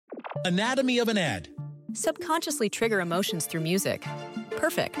Anatomy of an ad. Subconsciously trigger emotions through music.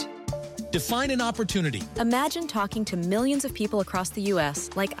 Perfect. Define an opportunity. Imagine talking to millions of people across the U.S.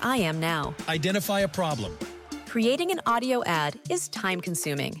 like I am now. Identify a problem. Creating an audio ad is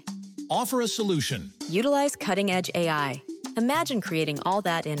time-consuming. Offer a solution. Utilize cutting-edge AI. Imagine creating all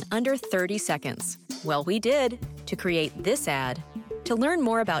that in under 30 seconds. Well, we did to create this ad. To learn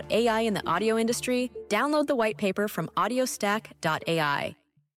more about AI in the audio industry, download the white paper from audiostack.ai.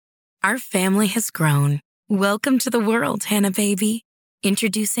 Our family has grown. Welcome to the world, Hannah baby.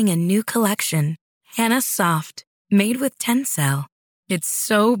 Introducing a new collection, Hannah Soft, made with Tencel. It's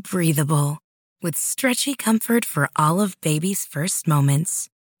so breathable, with stretchy comfort for all of baby's first moments.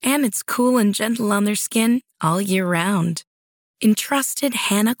 And it's cool and gentle on their skin all year round. Entrusted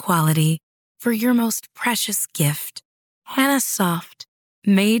Hannah quality for your most precious gift. Hannah Soft,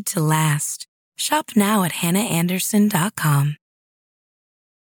 made to last. Shop now at hannahanderson.com.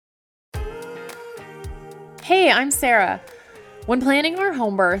 Hey, I'm Sarah. When planning our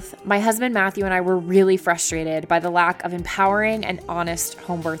home birth, my husband Matthew and I were really frustrated by the lack of empowering and honest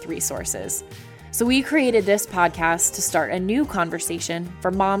home birth resources. So we created this podcast to start a new conversation for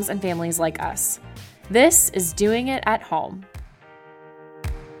moms and families like us. This is Doing It at Home.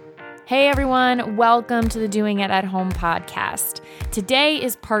 Hey everyone, welcome to the Doing It at Home podcast. Today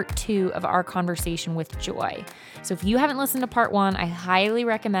is part 2 of our conversation with Joy. So if you haven't listened to part 1, I highly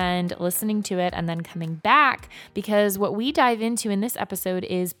recommend listening to it and then coming back, because what we dive into in this episode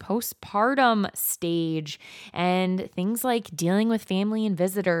is postpartum stage and things like dealing with family and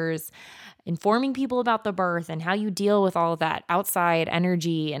visitors, informing people about the birth and how you deal with all of that outside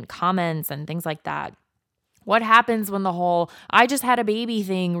energy and comments and things like that. What happens when the whole "I just had a baby"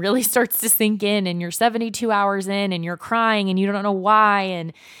 thing really starts to sink in and you're 72 hours in and you're crying and you don't know why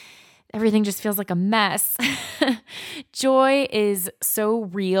and everything just feels like a mess. Joy is so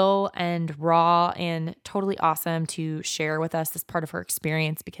real and raw and totally awesome to share with us as part of her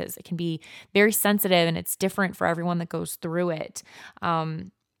experience, because it can be very sensitive and it's different for everyone that goes through it.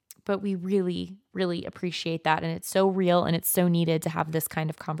 But we really, really appreciate that. And it's so real and it's so needed to have this kind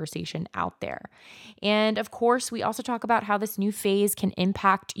of conversation out there. And of course, we also talk about how this new phase can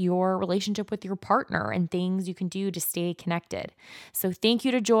impact your relationship with your partner and things you can do to stay connected. So thank you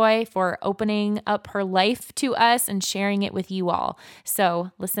to Joy for opening up her life to us and sharing it with you all.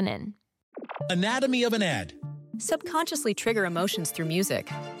 So listen in. Anatomy of an ad. Subconsciously trigger emotions through music.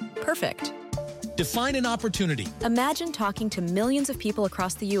 Perfect. Define an opportunity. Imagine talking to millions of people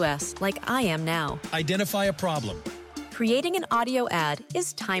across the U.S. like I am now. Identify a problem. Creating an audio ad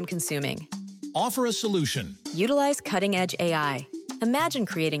is time-consuming. Offer a solution. Utilize cutting-edge AI. Imagine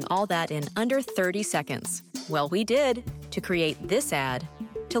creating all that in under 30 seconds. Well, we did to create this ad.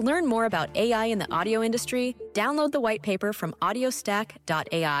 To learn more about AI in the audio industry, download the white paper from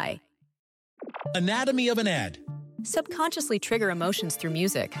audiostack.ai. Anatomy of an ad. Subconsciously trigger emotions through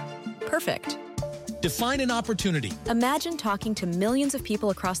music. Perfect. Define an opportunity. Imagine talking to millions of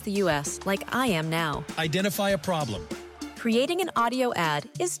people across the U.S. like I am now. Identify a problem. Creating an audio ad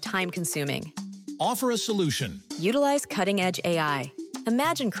is time-consuming. Offer a solution. Utilize cutting-edge AI.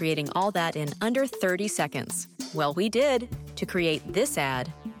 Imagine creating all that in under 30 seconds. Well, we did to create this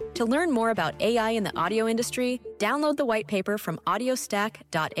ad. To learn more about AI in the audio industry, download the white paper from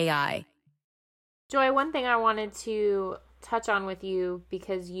audiostack.ai. Joy, one thing I wanted to touch on with you,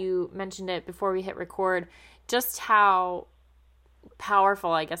 because you mentioned it before we hit record, just how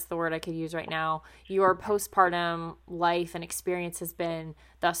powerful, I guess the word I could use right now, your postpartum life and experience has been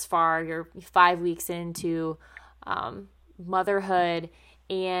thus far. You're 5 weeks into motherhood,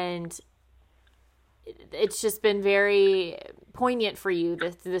 and it's just been very poignant for you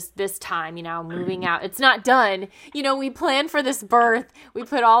this time, moving out. It's not done. We planned for this birth. We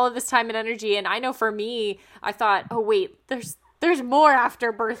put all of this time and energy. And I know for me, I thought, oh wait, there's more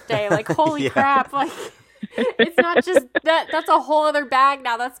after birthday. Like, holy crap. Like, it's not just that's a whole other bag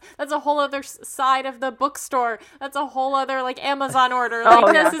now. That's a whole other side of the bookstore. That's a whole other Amazon order.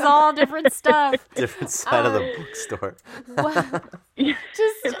 This is all different stuff. Different side of the bookstore.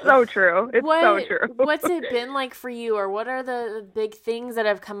 It's so true. It's so true. What's it been like for you, or what are the big things that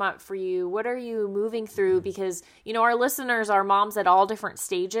have come up for you? What are you moving through? Because, our listeners are moms at all different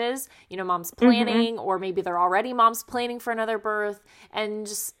stages, moms planning, or maybe they're already moms planning for another birth. And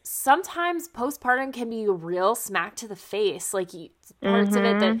just sometimes postpartum can be a real smack to the face. Parts of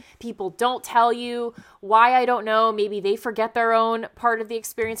it that people don't tell you. Why, I don't know. Maybe they forget their own part of the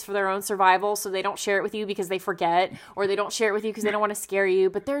experience for their own survival, so they don't share it with you because they forget, or they don't share it with you because they don't want to scare you.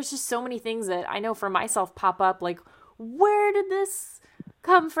 But there's just so many things that I know for myself pop up, like, where did this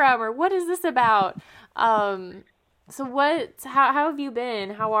come from, or what is this about? So how have you been?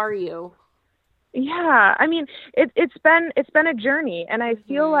 How are you? Yeah, I mean, it's been a journey, and I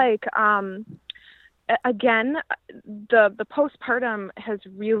feel like again, the postpartum has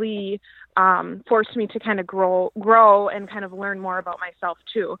really forced me to kind of grow and kind of learn more about myself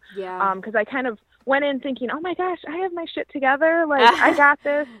too. Yeah. Because I kind of went in thinking, oh my gosh, I have my shit together. Like, I got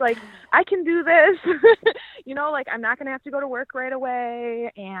this. Like, I can do this. Like, I'm not going to have to go to work right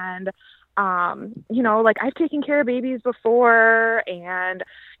away. And, like, I've taken care of babies before, and,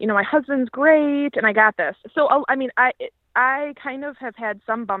 my husband's great, and I got this. So, I mean, I kind of have had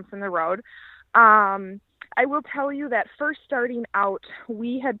some bumps in the road. I will tell you that first starting out,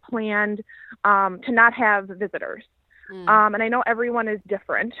 we had planned to not have visitors. And I know everyone is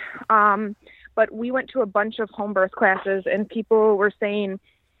different, but we went to a bunch of home birth classes, and people were saying,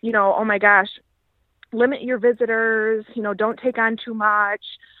 oh my gosh, limit your visitors, don't take on too much.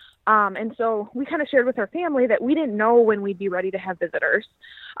 And so we kind of shared with our family that we didn't know when we'd be ready to have visitors,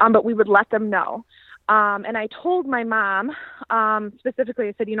 but we would let them know. And I told my mom, specifically,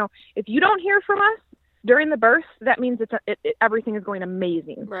 I said, if you don't hear from us during the birth, that means everything is going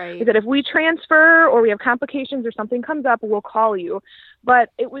amazing. Right. I said, if we transfer or we have complications or something comes up, we'll call you.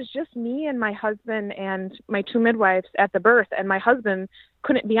 But it was just me and my husband and my 2 midwives at the birth, and my husband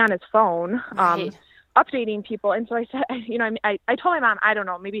couldn't be on his phone, Right. updating people. And so I said, I told my mom, I don't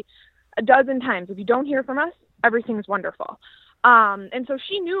know, maybe a dozen times, if you don't hear from us, everything's wonderful. And so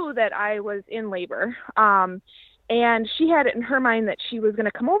she knew that I was in labor. And she had it in her mind that she was going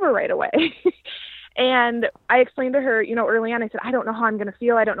to come over right away. And I explained to her, early on, I said, I don't know how I'm going to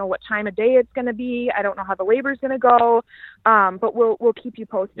feel. I don't know what time of day it's going to be. I don't know how the labor is going to go. But we'll keep you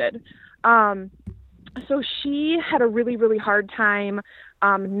posted. So she had a really, really hard time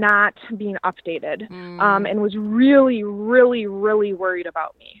not being updated, and was really, really, really worried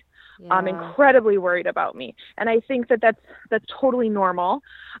about me. Yeah. Incredibly worried about me. And I think that's totally normal.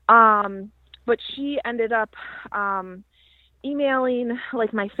 But she ended up emailing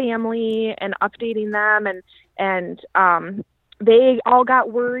like my family and updating them, and they all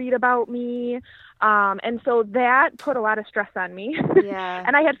got worried about me. And so that put a lot of stress on me. Yeah.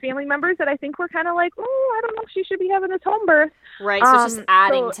 And I had family members that I think were kind of like, oh, I don't know if she should be having this home birth. Right. So it's just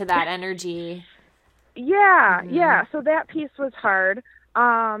adding to that energy. Yeah. Mm-hmm. Yeah. So that piece was hard.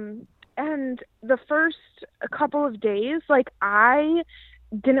 And the first couple of days, like, I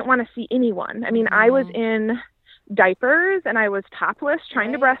didn't want to see anyone. I mean, I was in diapers and I was topless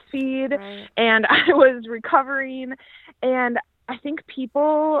trying to breastfeed, and I was recovering. And I think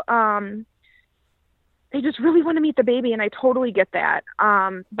people, they just really want to meet the baby, and I totally get that.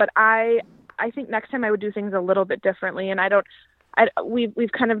 But I think next time I would do things a little bit differently. And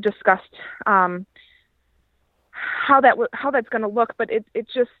we've kind of discussed, how that's going to look, but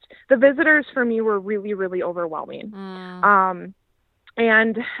it's just, the visitors for me were really, really overwhelming.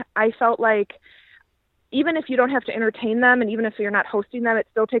 And I felt like even if you don't have to entertain them, and even if you're not hosting them, it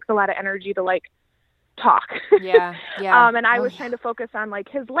still takes a lot of energy to like talk. Yeah. Yeah. And I was trying to focus on like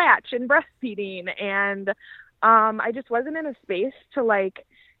his latch and breastfeeding, and I just wasn't in a space to like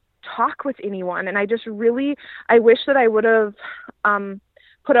talk with anyone. And I wish that I would have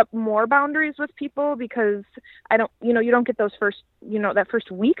put up more boundaries with people, because you don't get those that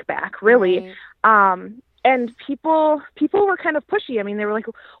first week back, really. Right. And people were kind of pushy. I mean, they were like,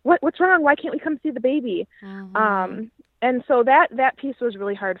 what's wrong? Why can't we come see the baby? Mm-hmm. And so that piece was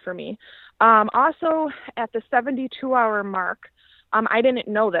really hard for me. Also at the 72-hour mark, I didn't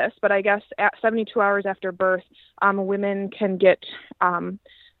know this, but I guess at 72 hours after birth, women can get,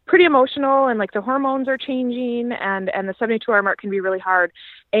 pretty emotional, and like the hormones are changing, and the 72-hour mark can be really hard.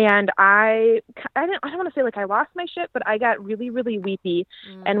 And I don't want to say like I lost my shit, but I got really, really weepy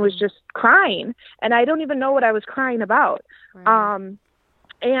and was just crying, and I don't even know what I was crying about. Right.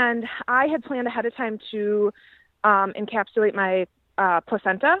 And I had planned ahead of time to encapsulate my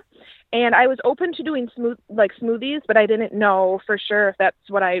placenta, and I was open to doing smoothies, but I didn't know for sure if that's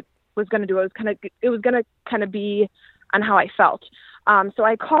what I was going to do. It was going to kind of be on how I felt. So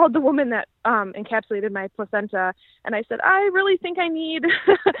I called the woman that encapsulated my placenta, and I said, I really think I need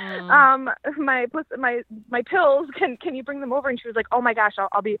my pills. Can you bring them over? And she was like, oh my gosh,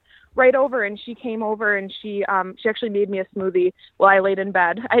 I'll be right over. And she came over, and she actually made me a smoothie while I laid in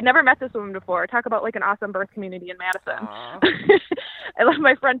bed. I had never met this woman before. Talk about like an awesome birth community in Madison. I left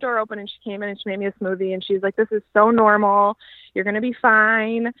my front door open, and she came in and she made me a smoothie, and she's like, this is so normal. You're going to be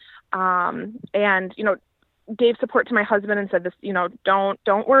fine. And, gave support to my husband and said this,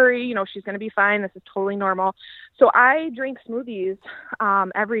 don't worry, she's going to be fine. This is totally normal. So I drank smoothies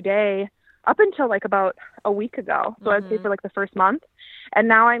every day up until like about a week ago. So I'd say for like the first month. And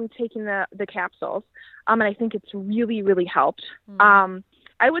now I'm taking the capsules. And I think it's really, really helped.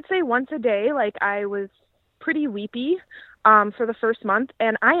 I would say once a day, like I was pretty weepy for the first month,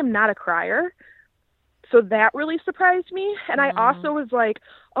 and I am not a crier. So that really surprised me. And I also was like,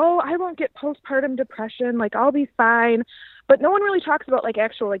 oh, I won't get postpartum depression. Like, I'll be fine. But no one really talks about like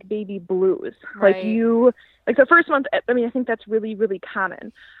actual like baby blues. Right. Like the first month, I mean, I think that's really, really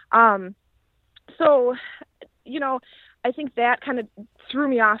common. So, I think that kind of threw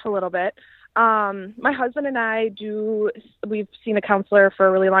me off a little bit. My husband and we've seen a counselor for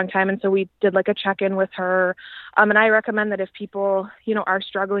a really long time. And so we did like a check-in with her. And I recommend that if people, are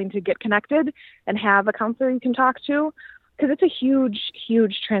struggling to get connected and have a counselor you can talk to, because it's a huge,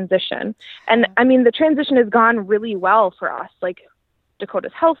 huge transition. And I mean, the transition has gone really well for us. Like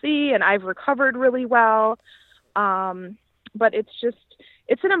Dakota's healthy and I've recovered really well. But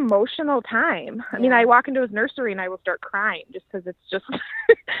it's an emotional time. I mean, I walk into his nursery and I will start crying just because it's just,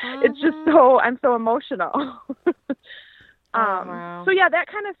 I'm so emotional. Wow. So yeah, that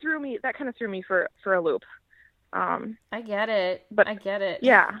kind of threw me for a loop. I get it.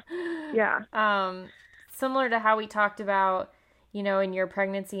 Yeah. Yeah. Similar to how we talked about, in your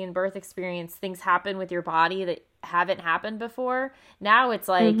pregnancy and birth experience, things happen with your body that haven't happened before. Now it's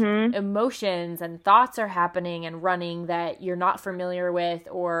like emotions and thoughts are happening and running that you're not familiar with,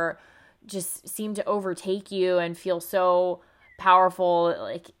 or just seem to overtake you and feel so powerful.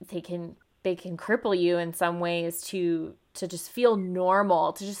 Like they can cripple you in some ways to just feel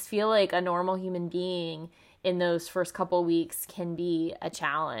normal, to just feel like a normal human being in those first couple weeks can be a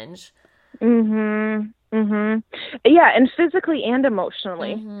challenge. Yeah. And physically and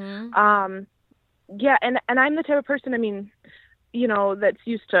emotionally. Yeah. And I'm the type of person, I mean, that's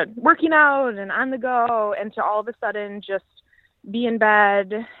used to working out and on the go, and to all of a sudden just be in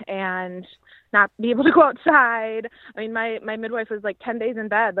bed and not be able to go outside. I mean, my midwife was like 10 days in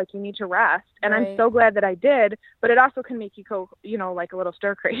bed, like you need to rest. And Right. I'm so glad that I did, but it also can make you go, like a little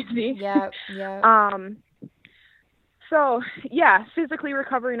stir crazy. Yeah. So yeah, physically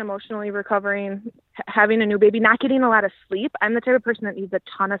recovering, emotionally recovering, having a new baby, not getting a lot of sleep. I'm the type of person that needs a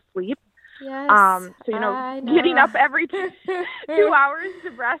ton of sleep. Yes. So, I know. getting up every 2 hours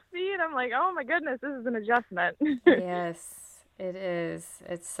to breastfeed, I'm like, oh my goodness, this is an adjustment. Yes, it is.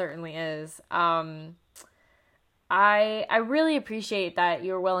 It certainly is. I really appreciate that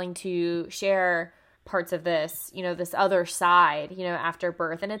you're willing to share parts of this, this other side, after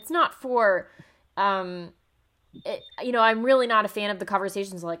birth. And it's not for, I'm really not a fan of the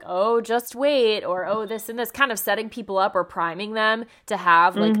conversations like, oh, just wait, or, oh, this and this, kind of setting people up or priming them to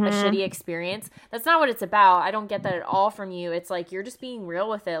have like a shitty experience. That's not what it's about. I don't get that at all from you. It's like, you're just being real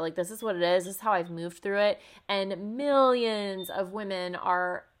with it. Like, this is what it is. This is how I've moved through it. And millions of women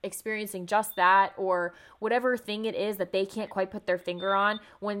are experiencing just that, or whatever thing it is that they can't quite put their finger on.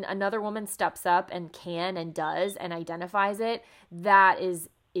 When another woman steps up and can and does and identifies it, that is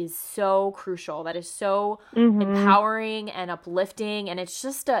so crucial. That is so empowering and uplifting. And it's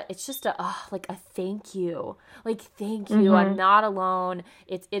just a thank you. Like, thank you. I'm not alone.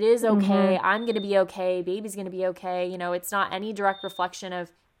 It is okay. I'm going to be okay. Baby's going to be okay. It's not any direct reflection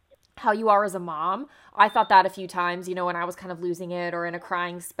of how you are as a mom. I thought that a few times, when I was kind of losing it or in a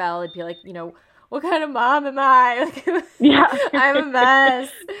crying spell. It'd be like, what kind of mom am I? Like, Yeah. I'm a mess.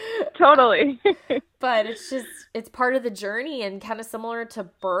 Totally. But it's part of the journey, and kind of similar to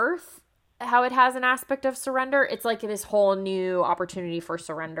birth, how it has an aspect of surrender. It's like this whole new opportunity for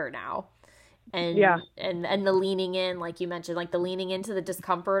surrender now. And Yeah. and the leaning in, like you mentioned, like the leaning into the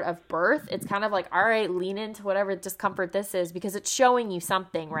discomfort of birth. It's kind of like, all right, lean into whatever discomfort this is, because it's showing you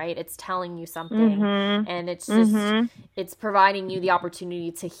something, right? It's telling you something. And it's just, it's providing you the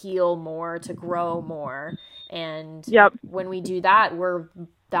opportunity to heal more, to grow more. And when we do that, we're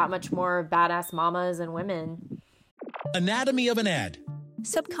that much more badass mamas and women. Anatomy of an ad.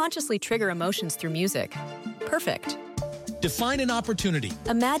 Subconsciously trigger emotions through music. Perfect. Define an opportunity.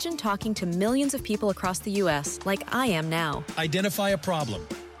 Imagine talking to millions of people across the U.S. like I am now. Identify a problem.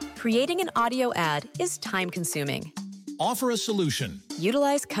 Creating an audio ad is time-consuming. Offer a solution.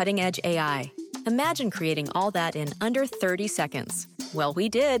 Utilize cutting-edge AI. Imagine creating all that in under 30 seconds. Well, we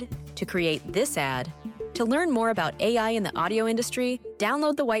did, to create this ad. To learn more about AI in the audio industry,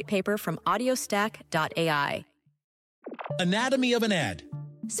 download the white paper from audiostack.ai. Anatomy of an ad.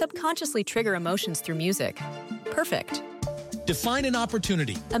 Subconsciously trigger emotions through music. Perfect. Define an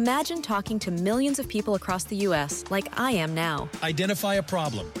opportunity. Imagine talking to millions of people across the U.S. like I am now. Identify a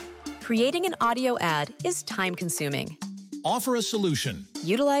problem. Creating an audio ad is time-consuming. Offer a solution.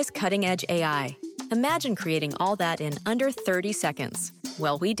 Utilize cutting-edge AI. Imagine creating all that in under 30 seconds.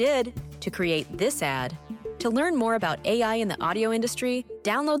 Well, we did, to create this ad. To learn more about AI in the audio industry,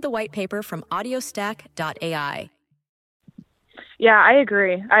 Download the white paper from audiostack.ai. Yeah, I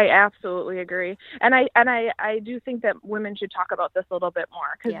agree. I absolutely agree. And I do think that women should talk about this a little bit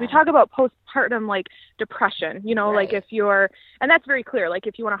more, because we talk about postpartum like depression, like if you're, and that's very clear, like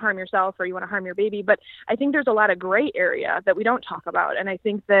if you want to harm yourself or you want to harm your baby, but I think there's a lot of gray area that we don't talk about. And I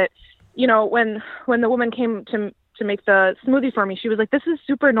think that, when the woman came to make the smoothie for me, she was like, this is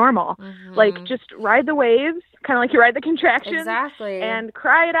super normal. Like, just ride the waves, kind of like you ride the contractions. Exactly. And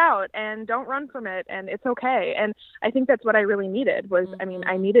cry it out and don't run from it. And it's okay. And I think that's what I really needed was,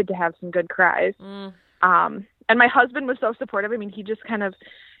 I needed to have some good cries. And my husband was so supportive. I mean, he just kind of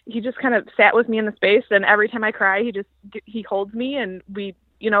sat with me in the space, and every time I cry, he holds me, and we,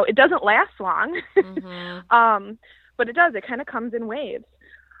 it doesn't last long. But it does, it kind of comes in waves.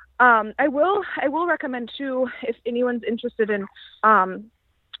 I will recommend too, if anyone's interested in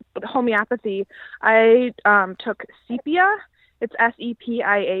homeopathy, I took Sepia. It's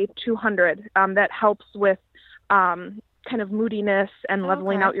SEPIA 200. That helps with kind of moodiness and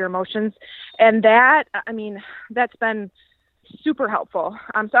leveling out your emotions, and that, that's been super helpful.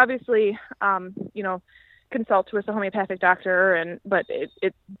 So obviously, consult with a homeopathic doctor, but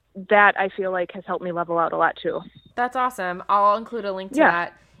that I feel like has helped me level out a lot too. That's awesome. I'll include a link to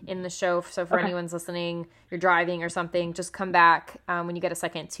that in the show. So for anyone's listening, you're driving or something, just come back when you get a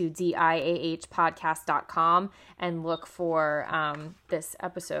second to diahpodcast.com and look for this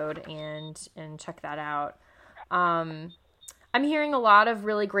episode and check that out. I'm hearing a lot of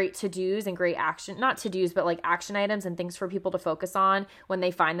really great to-dos and great action, not to-dos, but like action items and things for people to focus on when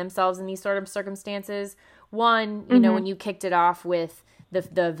they find themselves in these sort of circumstances. One, when you kicked it off with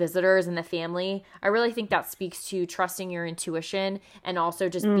the visitors and the family, I really think that speaks to trusting your intuition and also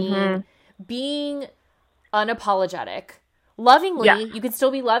just being unapologetic. Lovingly, you can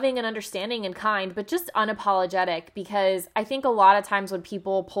still be loving and understanding and kind, but just unapologetic, because I think a lot of times when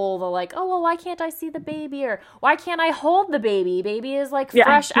people pull the like, oh, well, why can't I see the baby? Or why can't I hold the baby? Baby is like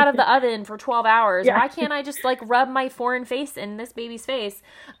fresh out of the oven for 12 hours. Why can't I just like rub my foreign face in this baby's face?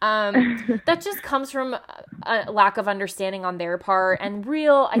 That just comes from a lack of understanding on their part and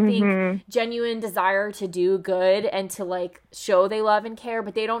real, I think, genuine desire to do good and to like show they love and care,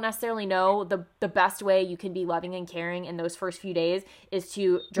 but they don't necessarily know the best way you can be loving and caring in those first few days is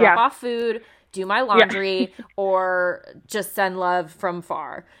to drop off food, do my laundry, or just send love from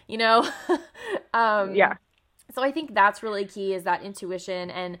far, So I think that's really key, is that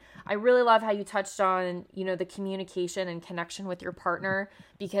intuition. And I really love how you touched on, the communication and connection with your partner,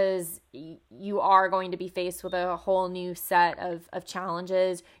 because you are going to be faced with a whole new set of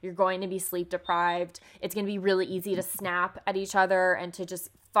challenges. You're going to be sleep deprived. It's going to be really easy to snap at each other and to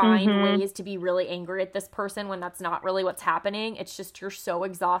just find ways to be really angry at this person when that's not really what's happening. It's just you're so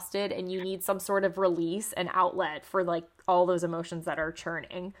exhausted and you need some sort of release and outlet for like all those emotions that are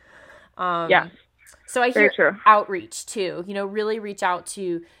churning. So I hear outreach too, really reach out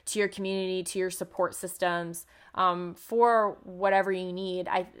to your community, to your support systems, for whatever you need.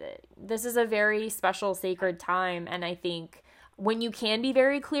 This is a very special, sacred time. And I think when you can be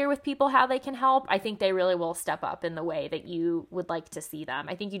very clear with people how they can help, I think they really will step up in the way that you would like to see them.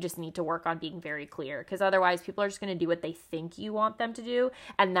 I think you just need to work on being very clear, because otherwise people are just going to do what they think you want them to do.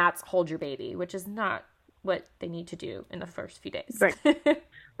 And that's hold your baby, which is not what they need to do in the first few days.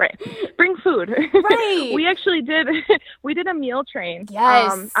 Right. Bring food. Right. We actually did a meal train.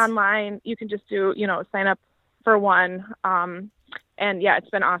 Yes. Online. You can just do, sign up for one. And it's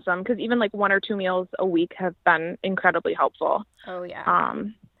been awesome, because even like 1 or 2 meals a week have been incredibly helpful. Oh yeah.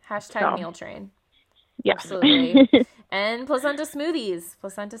 Hashtag meal train. Yes. Absolutely. And placenta smoothies.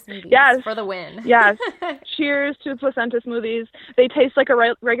 Yes. For the win. Yes. Cheers to placenta smoothies. They taste like a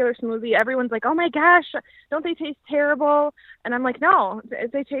regular smoothie. Everyone's like, oh my gosh, don't they taste terrible? And I'm like, no,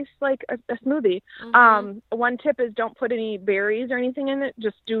 they taste like a smoothie. One tip is don't put any berries or anything in it.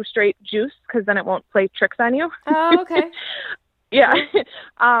 Just do straight juice, because then it won't play tricks on you. Oh, okay. Yeah.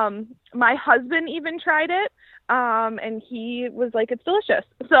 My husband even tried it. And he was like, it's delicious.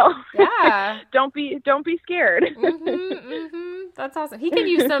 So don't be scared. That's awesome. He can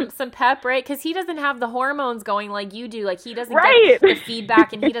use some pep, right? Because he doesn't have the hormones going like you do. Like he doesn't get the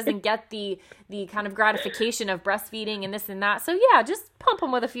feedback, and he doesn't get the kind of gratification of breastfeeding and this and that. So just pump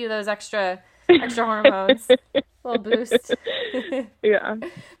him with a few of those extra hormones. Little boost. Yeah.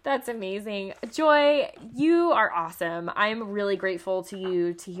 That's amazing. Joy, you are awesome. I'm really grateful to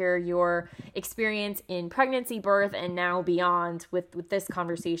you to hear your experience in pregnancy, birth, and now beyond with this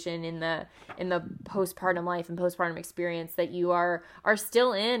conversation in the postpartum life and postpartum experience that you are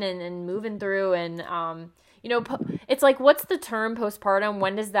still in and moving through. And, it's like, what's the term postpartum?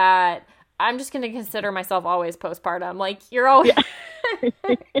 When does that, I'm just going to consider myself always postpartum. Like you're always,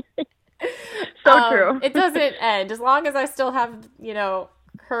 So true. It doesn't end. As long as I still have,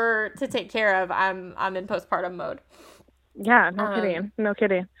 her to take care of, I'm in postpartum mode. Yeah, no kidding. No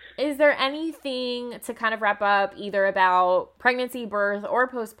kidding. Is there anything to kind of wrap up either about pregnancy, birth, or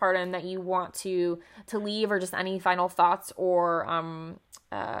postpartum that you want to leave, or just any final thoughts or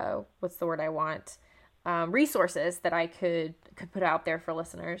what's the word I want? Resources that I could put out there for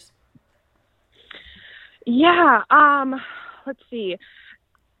listeners? Yeah. Let's see.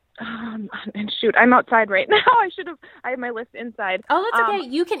 And shoot, I'm outside right now. I have my list inside. Oh, that's okay.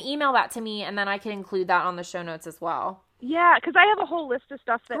 You can email that to me and then I can include that on the show notes as well. Yeah, because I have a whole list of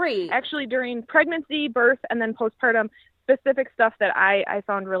stuff that actually during pregnancy, birth, and then postpartum, specific stuff that I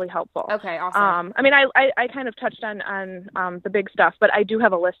found really helpful. Okay, awesome. I mean, I kind of touched on the big stuff, but I do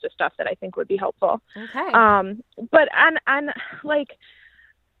have a list of stuff that I think would be helpful. Okay. But on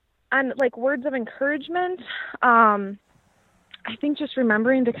words of encouragement, I think just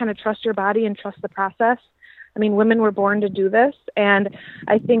remembering to kind of trust your body and trust the process. I mean, women were born to do this, and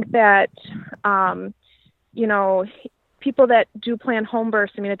I think that people that do plan home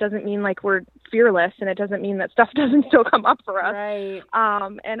births, I mean, it doesn't mean like we're fearless, and it doesn't mean that stuff doesn't still come up for us. Right.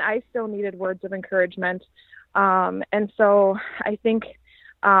 And I still needed words of encouragement. And so I think,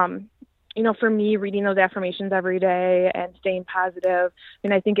 for me, reading those affirmations every day and staying positive,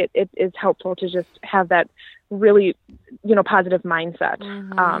 I think it is helpful to just have that really, positive mindset.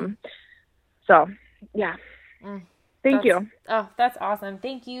 Mm-hmm. So, yeah. Thank you. Oh, that's awesome.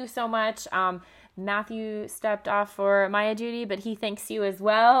 Thank you so much. Matthew stepped off for Maya duty, but he thanks you as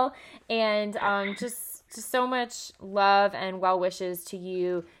well. And just so much love and well wishes to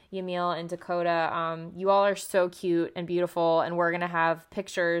you, Yamil and Dakota. You all are so cute and beautiful, and we're going to have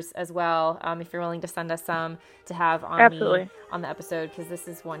pictures as well, if you're willing to send us some to have on Absolutely. On the episode, because this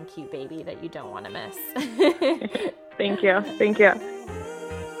is one cute baby that you don't want to miss. Thank you. Thank you.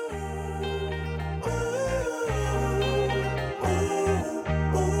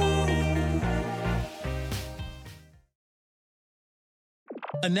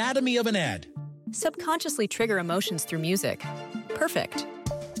 Anatomy of an ad. Subconsciously trigger emotions through music. Perfect.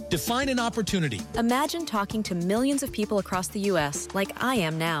 Define an opportunity. Imagine talking to millions of people across the U.S. like I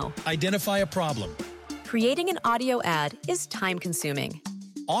am now. Identify a problem. Creating an audio ad is time-consuming.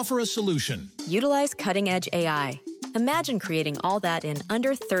 Offer a solution. Utilize cutting-edge AI. Imagine creating all that in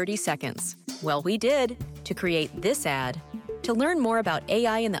under 30 seconds. Well, we did to create this ad. To learn more about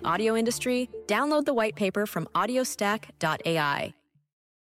AI in the audio industry, download the white paper from audiostack.ai.